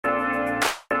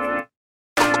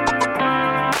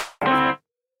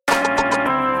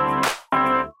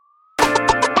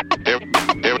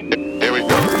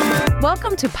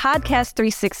Welcome to Podcast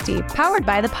 360, powered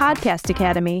by the Podcast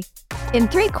Academy. In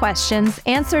 3 questions,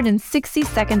 answered in 60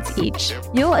 seconds each,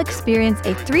 you'll experience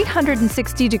a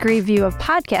 360-degree view of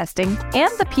podcasting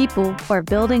and the people who are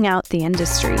building out the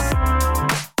industry.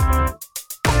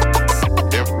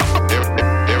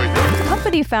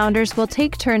 Company founders will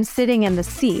take turns sitting in the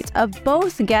seat of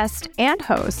both guest and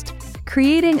host,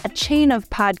 creating a chain of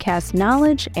podcast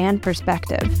knowledge and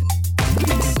perspective.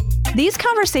 These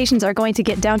conversations are going to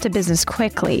get down to business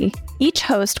quickly. Each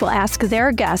host will ask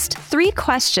their guest 3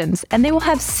 questions, and they will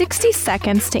have 60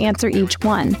 seconds to answer each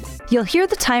one. You'll hear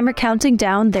the timer counting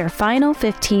down their final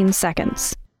 15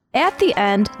 seconds. At the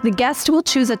end, the guest will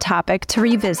choose a topic to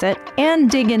revisit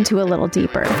and dig into a little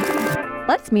deeper.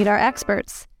 Let's meet our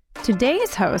experts.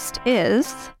 Today's host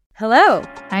is... Hello,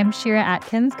 I'm Shira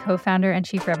Atkins, co-founder and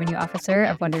chief revenue officer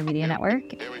of Wonder Media Network.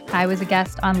 I was a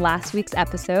guest on last week's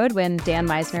episode when Dan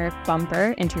Meisner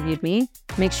Bumper interviewed me.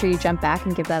 Make sure you jump back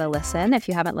and give that a listen if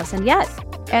you haven't listened yet.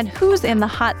 And who's in the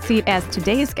hot seat as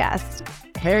today's guest?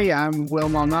 Hey, I'm Will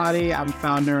Malnati. I'm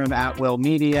founder of At Will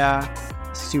Media.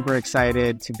 Super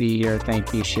excited to be here.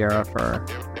 Thank you, Shira, for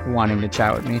wanting to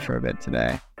chat with me for a bit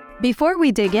today. Before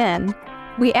we dig in,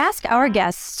 we ask our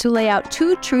guests to lay out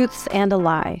 2 truths and a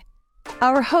lie.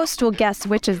 Our host will guess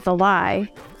which is the lie.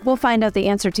 We'll find out the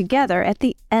answer together at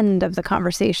the end of the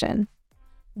conversation.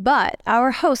 But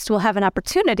our host will have an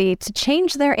opportunity to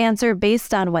change their answer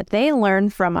based on what they learn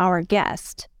from our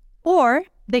guest. Or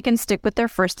they can stick with their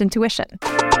first intuition.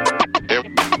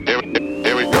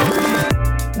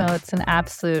 Well, it's an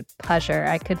absolute pleasure.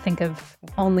 I could think of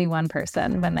only one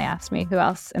person when they asked me who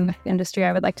else in the industry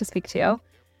I would like to speak to.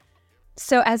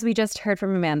 So as we just heard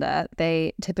from Amanda,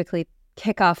 they typically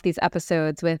kick off these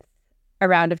episodes with a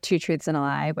round of 2 truths and a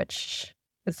lie, which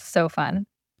is so fun.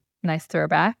 Nice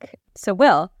throwback. So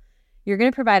Will, you're going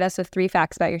to provide us with 3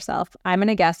 facts about yourself. I'm going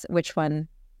to guess which one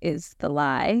is the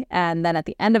lie. And then at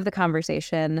the end of the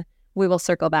conversation, we will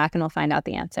circle back and we'll find out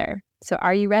the answer. So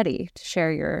are you ready to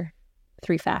share your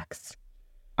 3 facts?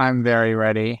 I'm very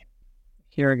ready.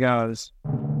 Here goes.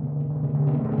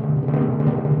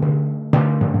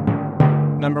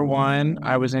 Number 1,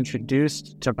 I was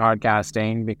introduced to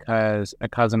podcasting because a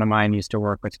cousin of mine used to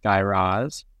work with Guy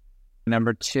Raz.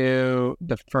 Number 2,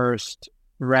 the first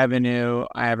revenue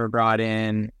I ever brought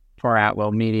in for At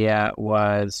Will Media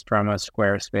was from a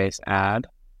Squarespace ad.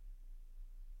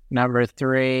 Number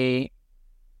 3,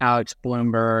 Alex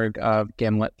Bloomberg of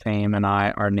Gimlet fame and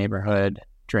I are neighborhood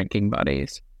drinking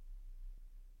buddies.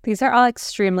 These are all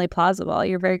extremely plausible.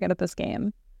 You're very good at this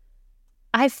game.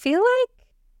 I feel like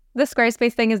the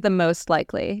Squarespace thing is the most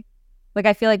likely. Like,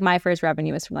 I feel like my first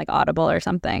revenue was from like Audible or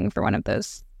something for one of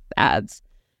those ads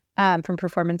from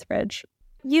Performance Bridge.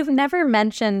 You've never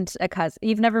mentioned a cousin.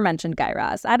 You've never mentioned Guy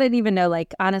Raz. I didn't even know,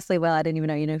 like, honestly, Will, I didn't even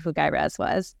know you knew who Guy Raz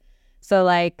was. So,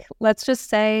 like, let's just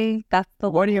say that's the...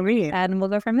 What do you mean? And we'll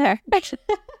go from there. It's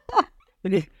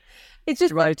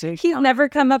just, he's never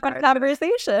come up in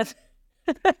conversation.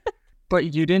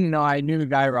 But you didn't know I knew who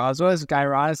Guy Raz was. Guy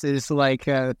Raz is like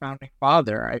a founding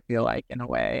father, I feel like, in a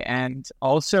way. And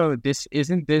also,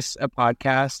 isn't this a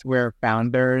podcast where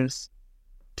founders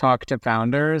talk to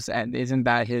founders? And isn't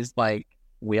that his, like,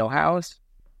 wheelhouse?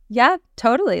 Yeah,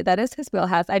 totally. That is his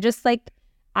wheelhouse. I just, like,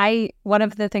 one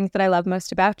of the things that I love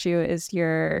most about you is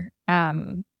your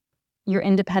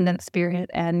independent spirit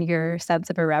and your sense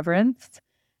of irreverence.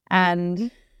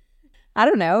 And I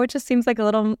don't know, it just seems like a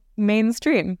little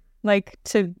mainstream. Like,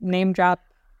 to name drop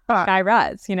Guy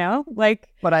Raz, you know? Like,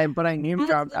 but I name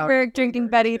dropped we're drinking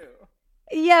buddy.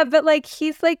 Yeah, but like,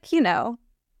 he's like, you know,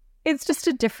 it's just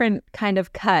a different kind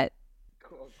of cut.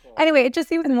 Cool. Anyway, it just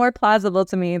seems more plausible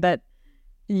to me that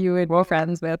you would be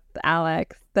friends with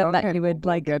Alex than that you would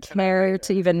like care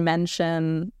to even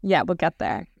mention. Yeah, we'll get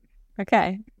there.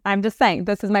 Okay. I'm just saying,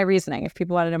 this is my reasoning. If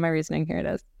people want to know my reasoning, here it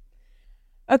is.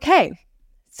 Okay.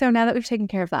 So now that we've taken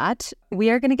care of that, we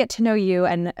are going to get to know you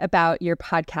and about your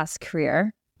podcast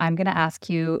career. I'm going to ask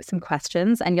you some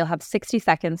questions and you'll have 60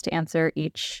 seconds to answer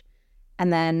each.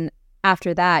 And then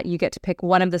after that, you get to pick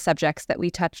one of the subjects that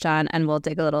we touched on and we'll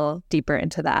dig a little deeper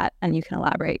into that and you can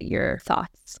elaborate your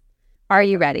thoughts. Are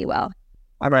you ready, Will?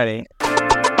 I'm ready.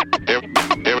 Here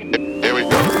we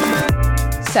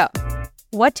go. So,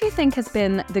 what do you think has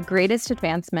been the greatest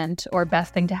advancement or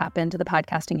best thing to happen to the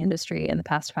podcasting industry in the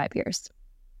past 5 years?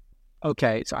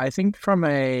 Okay, so I think from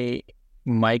a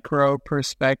micro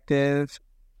perspective,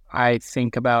 I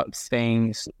think about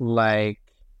things like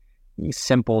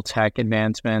simple tech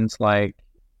advancements like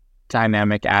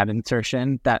dynamic ad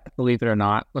insertion that, believe it or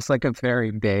not, was like a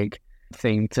very big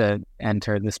thing to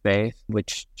enter the space,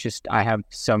 which just, I have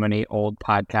so many old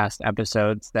podcast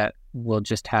episodes that we'll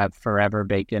just have forever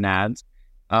baked in ads.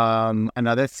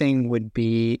 Another thing would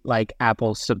be like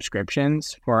Apple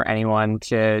subscriptions for anyone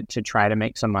to try to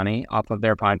make some money off of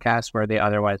their podcast where they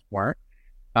otherwise weren't.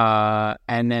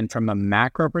 And then from a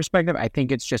macro perspective, I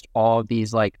think it's just all of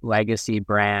these like legacy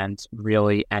brands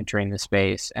really entering the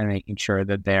space and making sure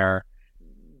that they're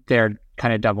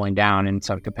kind of doubling down in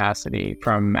some capacity,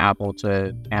 from Apple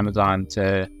to Amazon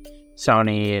to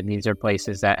Sony. And these are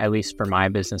places that, at least for my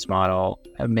business model,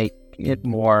 make it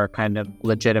more kind of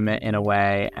legitimate in a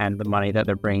way, and the money that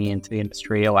they're bringing into the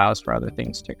industry allows for other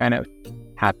things to kind of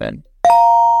happen.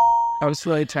 I was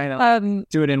really trying to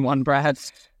do it in one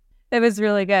breath. It was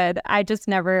really good. I just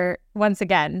never, once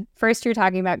again, first you're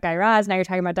talking about Guy Raz, now you're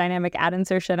talking about dynamic ad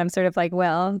insertion. I'm sort of like,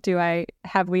 well,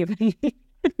 have we even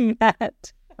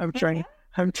met? I'm trying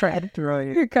to throw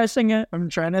you. You're crushing it. I'm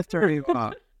trying to throw you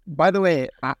off. By the way,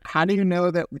 how do you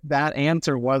know that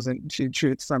answer wasn't Two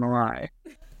Truths and a Lie?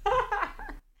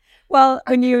 Well,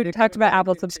 when you talked about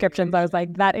Apple subscriptions, I was like,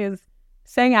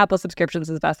 saying Apple subscriptions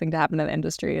is the best thing to happen to the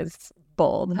industry is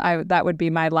bold. That would be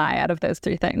my lie out of those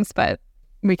three things, but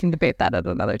we can debate that at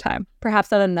another time.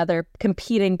 Perhaps on another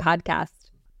competing podcast.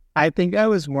 I think I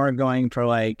was more going for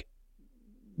like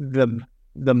the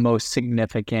most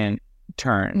significant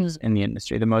turns in the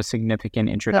industry, the most significant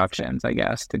introductions, I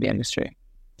guess, to the industry.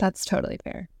 That's totally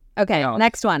fair. Okay,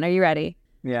 next one. Are you ready?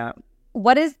 Yeah.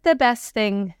 What is the best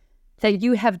thing that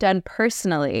you have done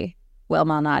personally, Will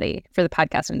Malnati, for the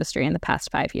podcast industry in the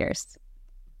past 5 years?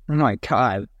 Oh my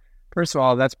God. First of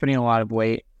all, that's putting a lot of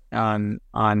weight on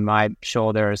my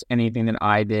shoulders. Anything that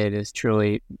I did is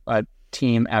truly a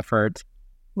team effort.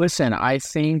 Listen, I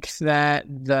think that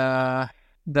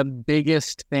the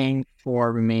biggest thing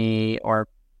for me or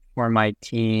for my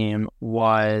team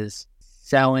was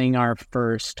selling our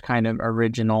first kind of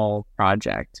original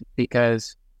project,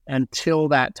 because until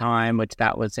that time, which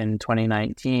that was in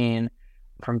 2019,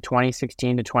 from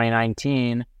 2016 to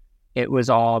 2019, it was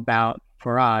all about,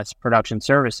 for us, production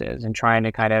services and trying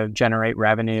to kind of generate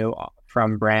revenue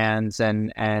from brands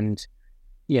and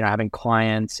having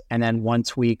clients. And then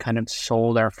once we kind of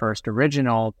sold our first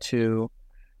original to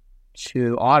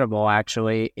Audible,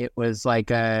 actually, it was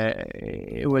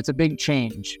a big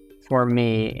change for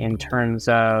me in terms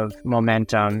of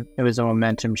momentum. It was a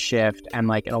momentum shift, and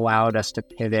like it allowed us to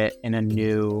pivot in a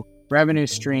new revenue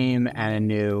stream and a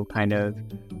new kind of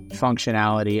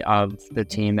functionality of the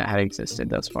team that had existed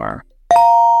thus far.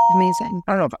 Amazing.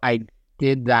 I don't know if I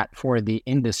did that for the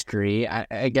industry.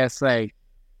 I guess like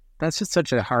that's just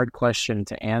such a hard question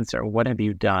to answer. What have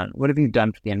you done? What have you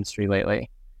done for the industry lately?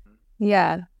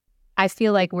 Yeah. I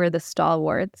feel like we're the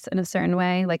stalwarts in a certain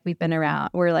way. Like we've been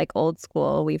around. We're like old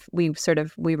school. We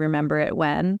remember it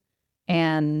when.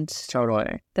 And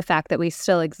totally the fact that we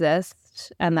still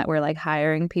exist and that we're like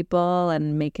hiring people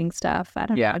and making stuff, I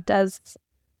don't know, it does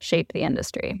shape the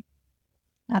industry.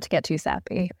 Not to get too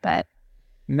sappy, but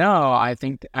no, I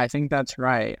think that's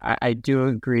right. I do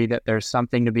agree that there's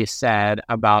something to be said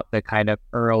about the kind of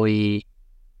early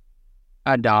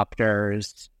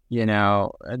adopters,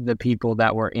 the people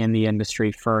that were in the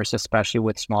industry first, especially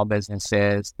with small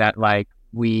businesses, that like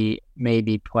we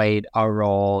maybe played a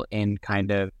role in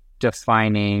kind of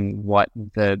defining what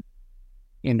the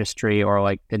industry or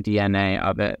like the DNA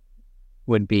of it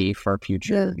would be for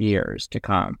future years to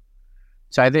come.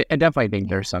 So I definitely think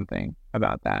there's something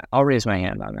about that. I'll raise my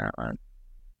hand on that one.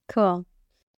 Cool.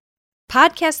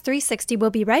 Podcast 360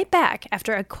 will be right back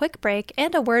after a quick break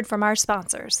and a word from our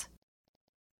sponsors.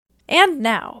 And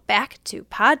now, back to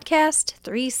Podcast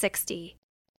 360.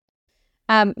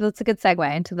 That's a good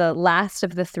segue into the last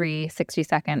of the 3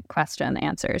 60-second question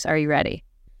answers. Are you ready?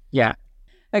 Yeah.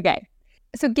 Okay.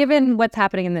 So given what's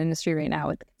happening in the industry right now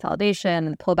with the consolidation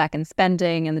and the pullback in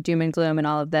spending and the doom and gloom and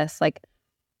all of this, like,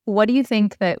 what do you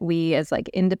think that we as like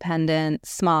independent,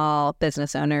 small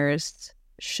business owners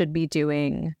should be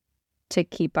doing to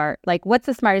keep what's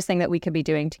the smartest thing that we could be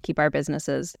doing to keep our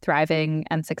businesses thriving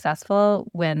and successful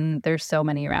when there's so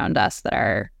many around us that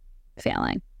are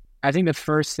failing? I think the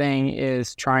first thing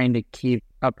is trying to keep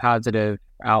a positive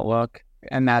outlook,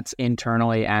 and that's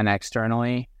internally and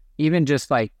externally, even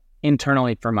just like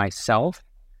internally for myself,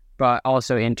 but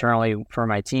also internally for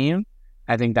my team.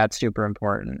 I think that's super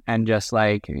important. And just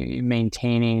like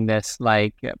maintaining this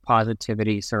like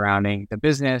positivity surrounding the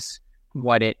business,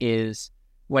 what it is,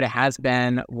 what it has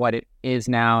been, what it is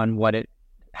now, and what it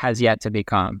has yet to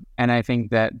become. And I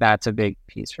think that that's a big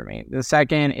piece for me. The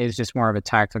second is just more of a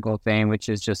tactical thing, which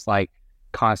is just like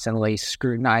constantly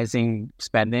scrutinizing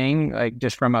spending, like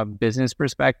just from a business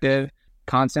perspective,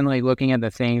 constantly looking at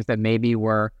the things that maybe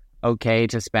were okay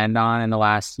to spend on in the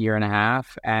last year and a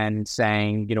half and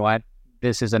saying, you know what,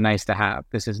 this is a nice to have.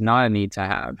 This is not a need to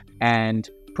have. And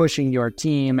pushing your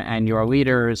team and your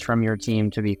leaders from your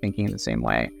team to be thinking the same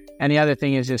way. And the other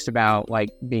thing is just about like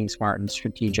being smart and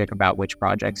strategic about which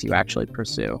projects you actually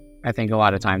pursue. I think a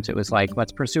lot of times it was like,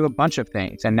 let's pursue a bunch of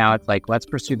things. And now it's like, let's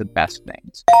pursue the best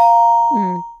things.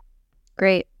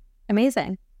 Great.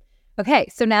 Amazing. Okay.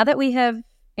 So now that we have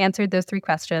answered those 3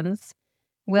 questions,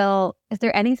 is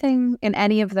there anything in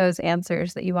any of those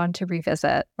answers that you want to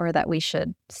revisit or that we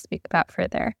should speak about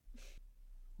further?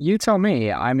 You tell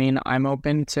me. I mean, I'm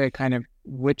open to kind of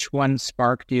which one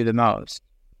sparked you the most.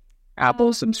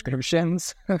 Apple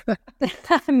subscriptions?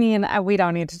 I mean, we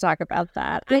don't need to talk about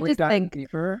that. I just think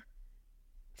deeper.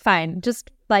 Fine, just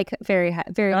like very.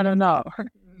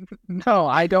 No,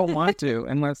 I don't want to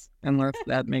unless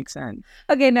that makes sense.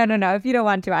 Okay, no. If you don't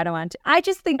want to, I don't want to. I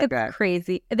just think it's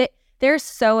crazy that they're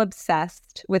so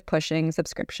obsessed with pushing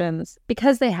subscriptions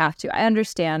because they have to. I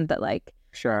understand that, like,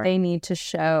 they need to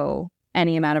show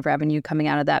any amount of revenue coming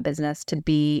out of that business to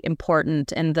be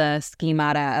important in the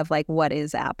schemata of like what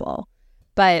is Apple.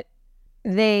 But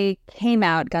they came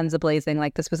out guns a-blazing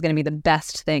like this was going to be the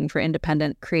best thing for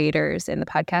independent creators in the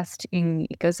podcasting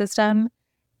ecosystem.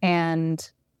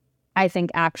 And I think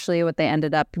actually what they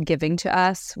ended up giving to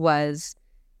us was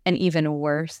an even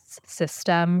worse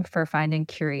system for finding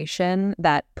curation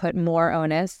that put more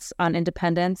onus on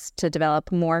independents to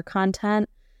develop more content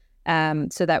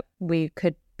so that we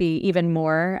could be even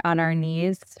more on our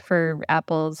knees for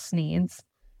Apple's needs.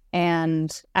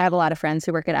 And I have a lot of friends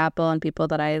who work at Apple and people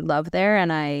that I love there,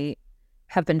 and I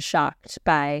have been shocked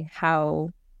by how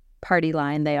party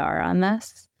line they are on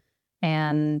this.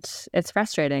 And it's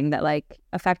frustrating that, like,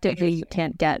 effectively you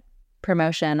can't get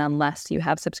promotion unless you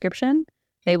have subscription.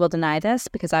 They will deny this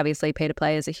because obviously pay to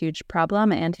play is a huge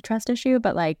problem, an antitrust issue,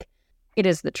 but like it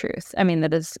is the truth. I mean,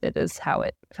 it is how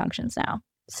it functions now.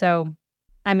 So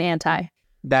I'm anti.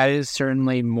 That is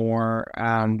certainly more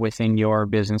within your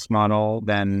business model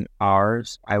than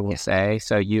ours, I will say.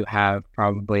 So you have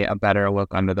probably a better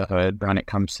look under the hood when it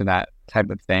comes to that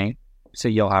type of thing. So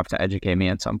you'll have to educate me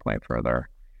at some point further.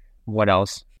 What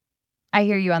else? I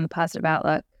hear you on the positive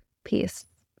outlook piece.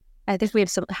 I think we have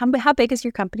some. How big is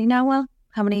your company now, Will?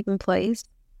 How many employees?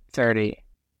 30.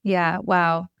 Yeah.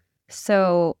 Wow.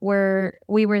 So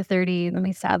we were 30, and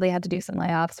we sadly had to do some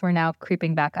layoffs. We're now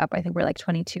creeping back up. I think we're like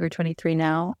 22 or 23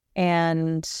 now.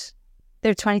 And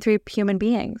there are 23 human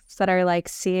beings that are like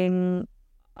seeing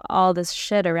all this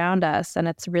shit around us, and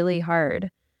it's really hard.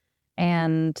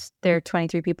 And there are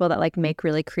 23 people that like make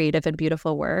really creative and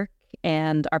beautiful work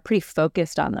and are pretty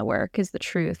focused on the work is the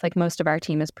truth. Like most of our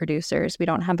team is producers. We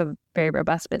don't have a very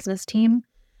robust business team.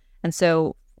 And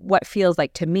so what feels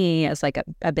like to me as like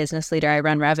a business leader, I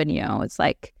run revenue. It's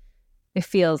like, it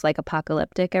feels like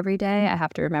apocalyptic every day. I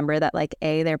have to remember that like,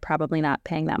 A, they're probably not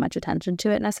paying that much attention to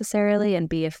it necessarily. And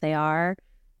B, if they are,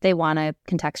 they want to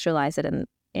contextualize it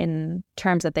in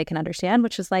terms that they can understand,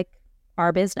 which is like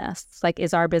our business. Like,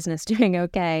 is our business doing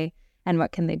okay? And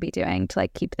what can they be doing to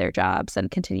like keep their jobs and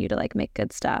continue to like make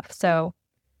good stuff? So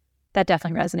that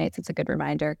definitely resonates. It's a good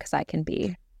reminder because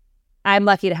I'm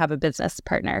lucky to have a business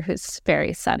partner who's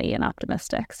very sunny and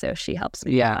optimistic. So she helps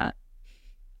me. Yeah.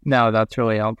 No, that's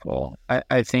really helpful.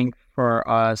 I think for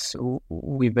us,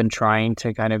 we've been trying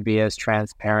to kind of be as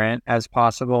transparent as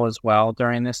possible as well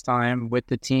during this time with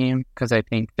the team, because I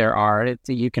think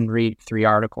you can read 3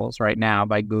 articles right now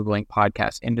by Googling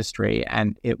podcast industry,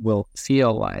 and it will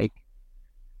feel like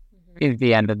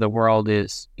the end of the world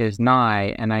is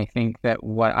nigh. And I think that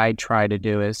what I try to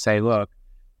do is say, look,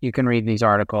 you can read these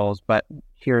articles, but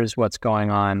here's what's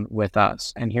going on with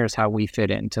us, and here's how we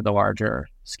fit into the larger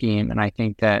scheme. And I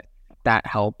think that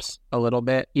helps a little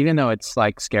bit, even though it's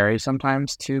like scary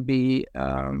sometimes to be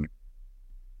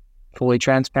fully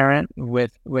transparent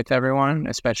with everyone,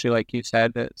 especially like you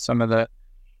said, that some of the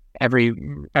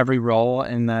every role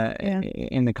in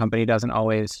the company doesn't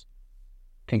always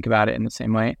think about it in the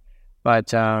same way.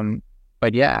 But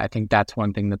yeah, I think that's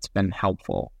one thing that's been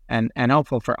helpful and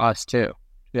helpful for us too.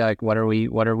 Be like, what are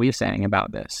we saying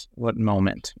about this? What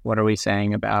moment? What are we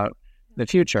saying about the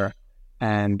future?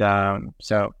 And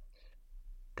so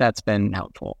that's been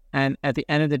helpful. And at the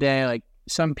end of the day, like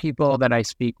some people that I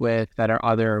speak with that are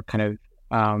other kind of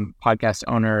podcast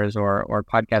owners or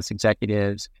podcast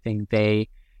executives, I think they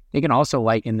can also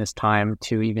liken this time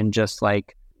to even just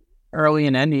like early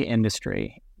in any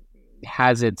industry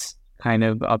has its kind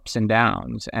of ups and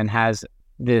downs and has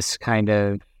this kind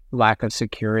of lack of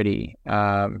security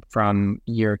from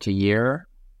year to year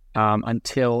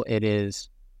until it is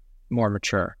more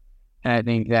mature. And I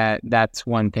think that that's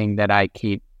one thing that I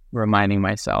keep reminding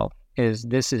myself is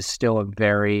this is still a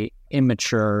very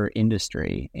immature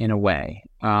industry in a way.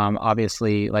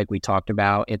 Obviously, like we talked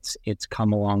about, it's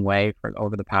come a long way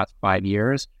over the past 5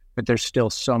 years, but there's still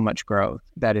so much growth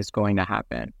that is going to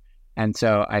happen. And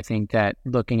so I think that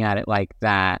looking at it like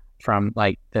that from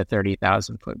like the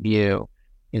 30,000 foot view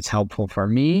is helpful for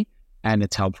me, and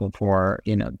it's helpful for,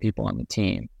 the people on the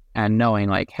team, and knowing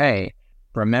like, hey,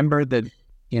 remember the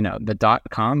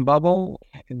 .com bubble?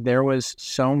 There was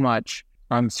so much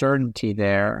uncertainty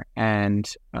there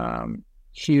and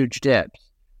huge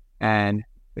dips, and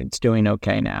it's doing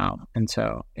okay now. And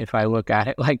so if I look at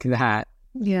it like that,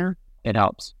 it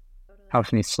helps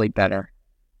me sleep better.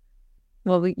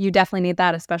 Well, you definitely need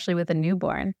that, especially with a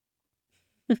newborn.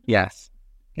 Yes,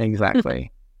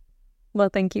 exactly. Well,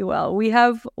 thank you, Will. We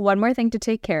have one more thing to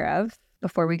take care of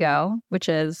before we go, which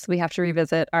is we have to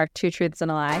revisit our 2 truths and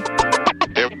a lie.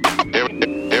 Here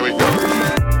we go.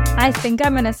 I think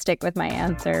I'm going to stick with my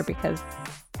answer because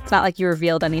it's not like you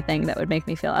revealed anything that would make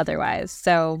me feel otherwise.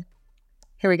 So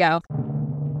here we go.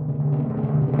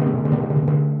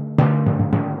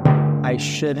 I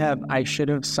should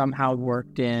have somehow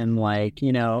worked in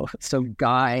so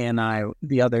Guy and I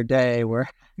the other day were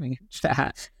having a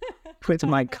chat with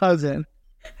my cousin.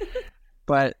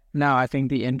 But no, I think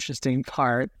the interesting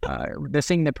part, the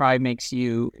thing that probably makes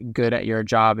you good at your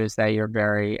job is that you're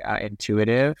very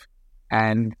intuitive,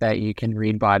 and that you can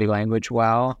read body language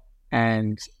well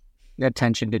and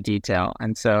attention to detail.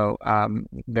 And so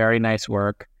very nice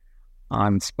work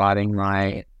on spotting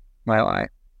my lie.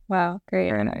 Wow, great.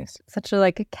 Very nice. Such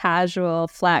a casual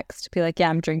flex to be like, yeah,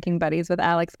 I'm drinking buddies with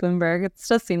Alex Bloomberg. It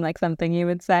just seemed like something you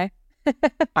would say.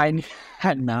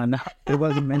 No, it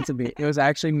wasn't meant to be. It was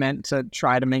actually meant to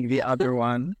try to make the other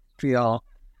one feel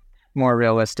more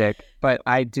realistic. But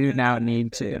I do now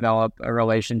need to develop a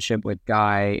relationship with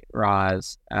Guy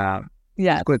Raz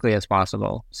as quickly as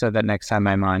possible, so that next time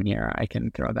I'm on here, I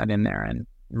can throw that in there and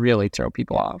really throw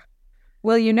people off.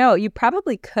 Well, you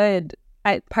probably could.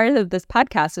 Part of this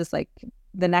podcast is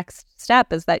the next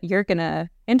step is that you're going to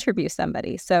interview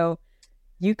somebody. So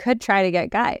you could try to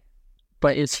get Guy.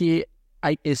 But is he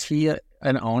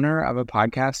an owner of a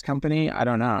podcast company? I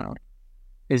don't know.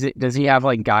 Does he have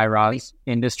Guy Raz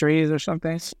Industries or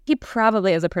something? He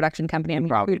probably has a production company. I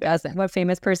mean, who doesn't? What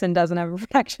famous person doesn't have a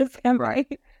production company?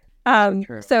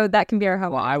 Right. So that can be our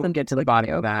homework. Well, I will get to the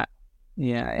bottom of that.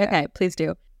 Yeah. Okay, please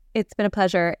do. It's been a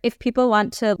pleasure. If people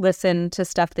want to listen to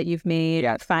stuff that you've made,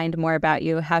 find more about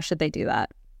you, how should they do that?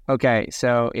 Okay,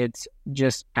 so it's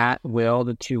just @will,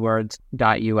 the 2 words,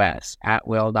 .us,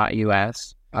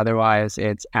 @will.us. Otherwise,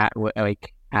 it's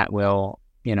 @will,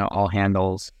 all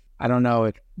handles. I don't know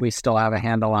if we still have a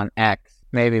handle on X.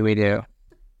 Maybe we do.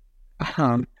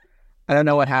 I don't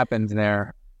know what happens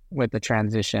there with the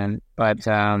transition, but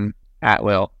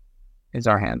 @will is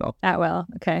our handle. @will.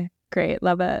 Okay, great.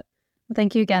 Love it.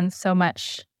 Thank you again so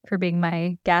much for being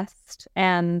my guest,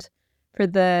 and for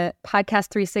the Podcast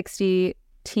 360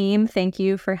 team. Thank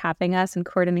you for having us and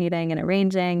coordinating and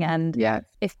arranging. And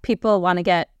if people want to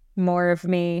get more of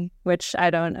me, which I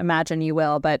don't imagine you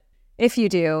will, but if you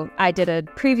do, I did a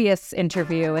previous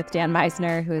interview with Dan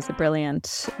Meisner, who is a brilliant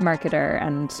marketer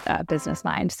and business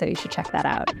mind. So you should check that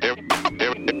out. Here we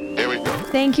go.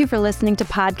 Thank you for listening to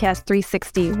Podcast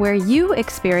 360, where you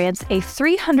experience a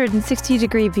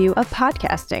 360-degree view of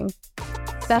podcasting.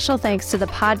 Special thanks to the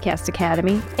Podcast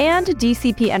Academy and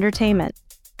DCP Entertainment.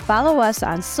 Follow us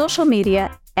on social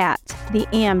media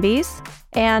 @TheAmbies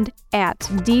and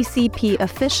 @DCP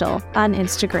Official on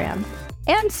Instagram.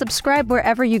 And subscribe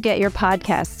wherever you get your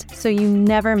podcasts so you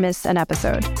never miss an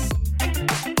episode.